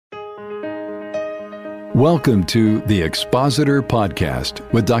Welcome to the Expositor Podcast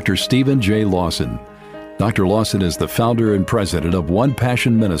with Dr. Stephen J. Lawson. Dr. Lawson is the founder and president of One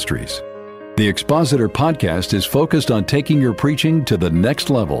Passion Ministries. The Expositor Podcast is focused on taking your preaching to the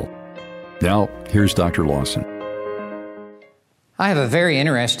next level. Now, here's Dr. Lawson. I have a very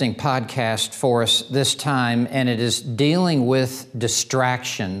interesting podcast for us this time, and it is dealing with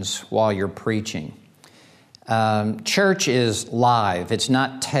distractions while you're preaching. Church is live. It's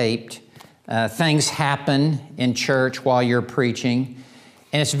not taped. Things happen in church while you're preaching,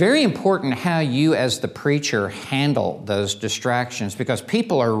 and it's very important how you as the preacher handle those distractions because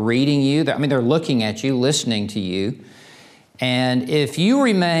people are reading you. They're looking at you, listening to you, and if you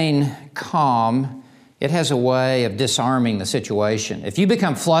remain calm, it has a way of disarming the situation. If you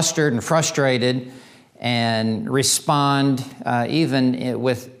become flustered and frustrated and respond even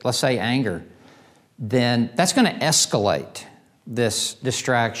with, let's say, anger, then that's going to escalate this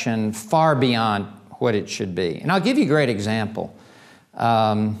distraction far beyond what it should be. And I'll give you a great example.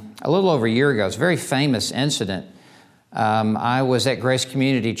 A little over a year ago, it's a very famous incident. I was at Grace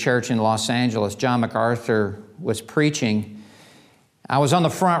Community Church in Los Angeles. John MacArthur was preaching. I was on the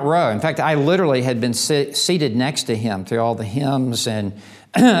front row. In fact, I literally had been seated next to him through all the hymns and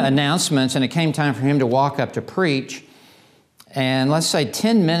announcements, and it came time for him to walk up to preach. And let's say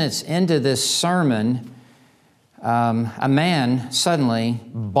 10 minutes into this sermon, a man suddenly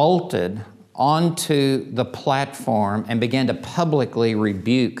bolted onto the platform and began to publicly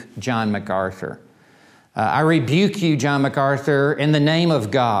rebuke John MacArthur. I rebuke you, John MacArthur, in the name of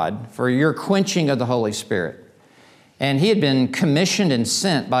God for your quenching of the Holy Spirit. And he had been commissioned and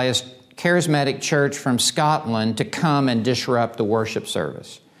sent by his charismatic church from Scotland to come and disrupt the worship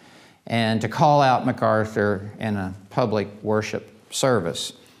service and to call out MacArthur in a public worship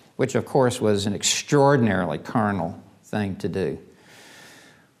service, which of course was an extraordinarily carnal thing to do.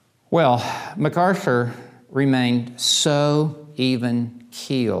 Well, MacArthur remained so even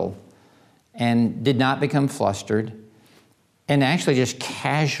keel and did not become flustered and actually just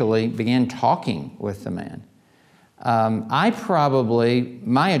casually began talking with the man. My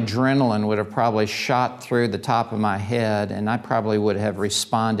adrenaline would have probably shot through the top of my head, and I probably would have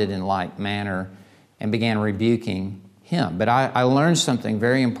responded in like manner and began rebuking him. But I learned something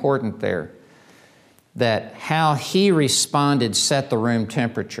very important there, that how he responded set the room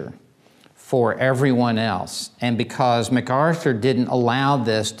temperature for everyone else. And because MacArthur didn't allow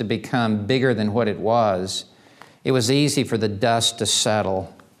this to become bigger than what it was easy for the dust to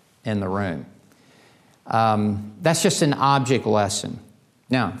settle in the room. That's just an object lesson.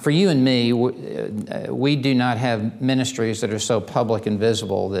 Now, for you and me, we do not have ministries that are so public and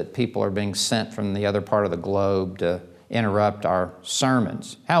visible that people are being sent from the other part of the globe to interrupt our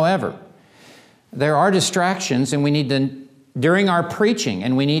sermons. However, there are distractions, and we need to, during our preaching,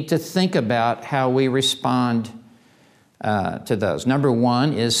 and we need to think about how we respond to those. Number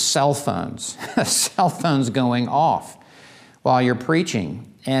one is cell phones. Cell phones going off while you're preaching.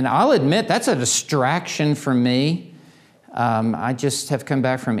 And I'll admit that's a distraction for me. I just have come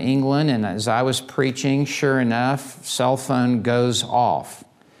back from England, and as I was preaching, sure enough, cell phone goes off.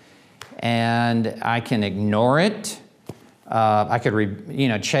 And I can ignore it. I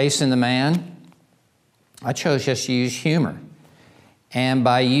could, chasten the man. I chose just to use humor. And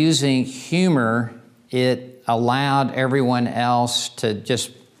by using humor, it allowed everyone else to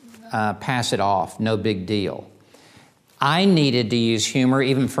just pass it off, no big deal. I needed to use humor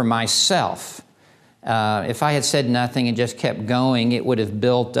even for myself. If I had said nothing and just kept going, it would have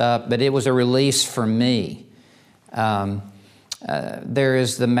built up, but it was a release for me. There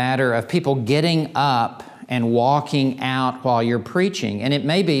is the matter of people getting up and walking out while you're preaching, and it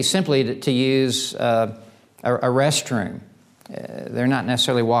may be simply to use a restroom. They're not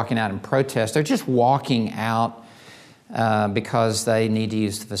necessarily walking out in protest. They're just walking out because they need to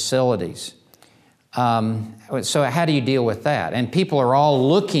use the facilities. So how do you deal with that? And people are all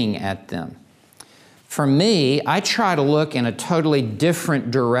looking at them. For me, I try to look in a totally different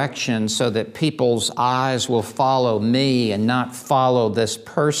direction so that people's eyes will follow me and not follow this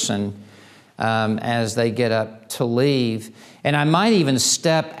person as they get up to leave. And I might even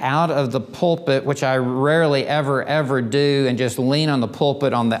step out of the pulpit, which I rarely ever do, and just lean on the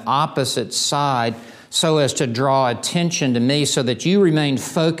pulpit on the opposite side so as to draw attention to me so that you remain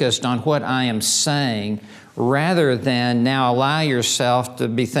focused on what I am saying rather than now allow yourself to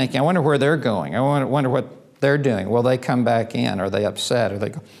be thinking, I wonder where they're going. I wonder what they're doing. Will they come back in? Are they upset? Are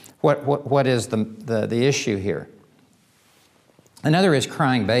they? What is the issue here? Another is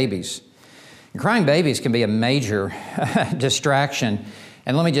crying babies. Crying babies can be a major distraction.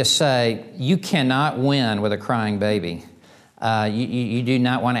 And let me just say, you cannot win with a crying baby. You do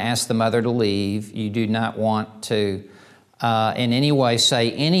not want to ask the mother to leave. You do not want to in any way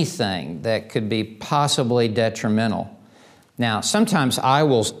say anything that could be possibly detrimental. Now, sometimes I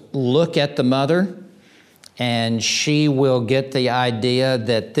will look at the mother and she will get the idea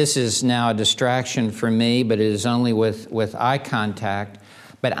that this is now a distraction for me, but it is only with eye contact.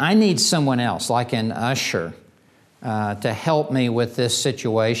 But I need someone else, like an usher, to help me with this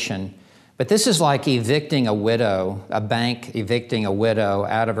situation. But this is like evicting a widow, a bank evicting a widow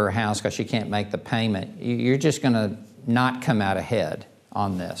out of her house because she can't make the payment. You're just going to not come out ahead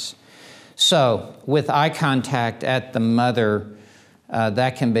on this. So with eye contact at the mother,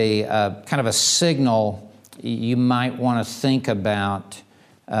 that can be kind of a signal you might want to think about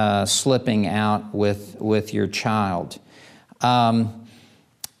slipping out with your child.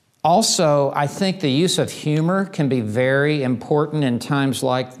 Also, I think the use of humor can be very important in times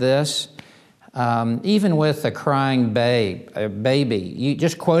like this. Even with a crying baby, you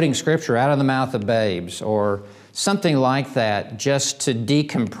just quoting Scripture out of the mouth of babes or something like that, just to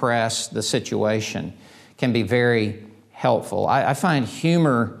decompress the situation, can be very helpful. I find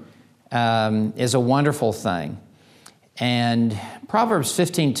humor is a wonderful thing. And Proverbs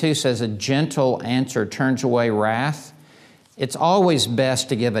 15:2 says, a gentle answer turns away wrath. It's always best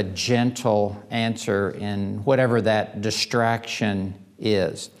to give a gentle answer in whatever that distraction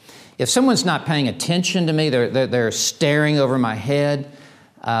is. If someone's not paying attention to me, they're staring over my head,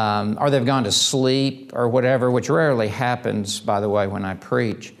 or they've gone to sleep or whatever, which rarely happens, by the way, when I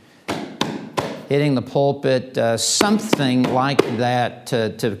preach, hitting the pulpit, something like that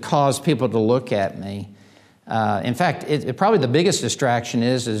to cause people to look at me. In fact, probably the biggest distraction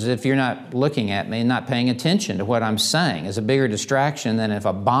is if you're not looking at me and not paying attention to what I'm saying. It's a bigger distraction than if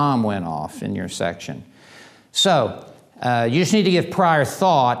a bomb went off in your section. So you just need to give prior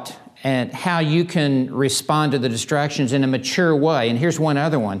thought and how you can respond to the distractions in a mature way. And here's one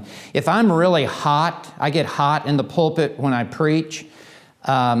other one. If I'm really hot, I get hot in the pulpit when I preach.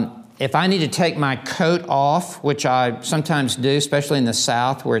 If I need to take my coat off, which I sometimes do, especially in the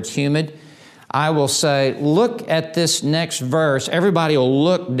South where it's humid, I will say, look at this next verse. Everybody will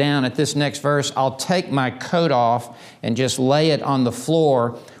look down at this next verse. I'll take my coat off and just lay it on the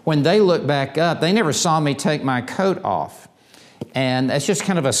floor. When they look back up, they never saw me take my coat off. And that's just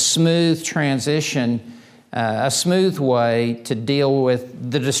kind of a smooth transition, a smooth way to deal with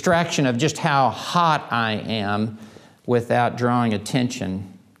the distraction of just how hot I am without drawing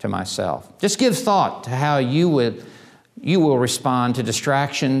attention to myself. Just give thought to how you will respond to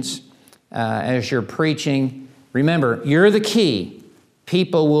distractions as you're preaching. Remember, you're the key.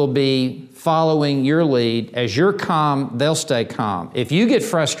 People will be following your lead. As you're calm, they'll stay calm. If you get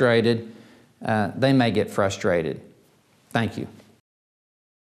frustrated, they may get frustrated. Thank you.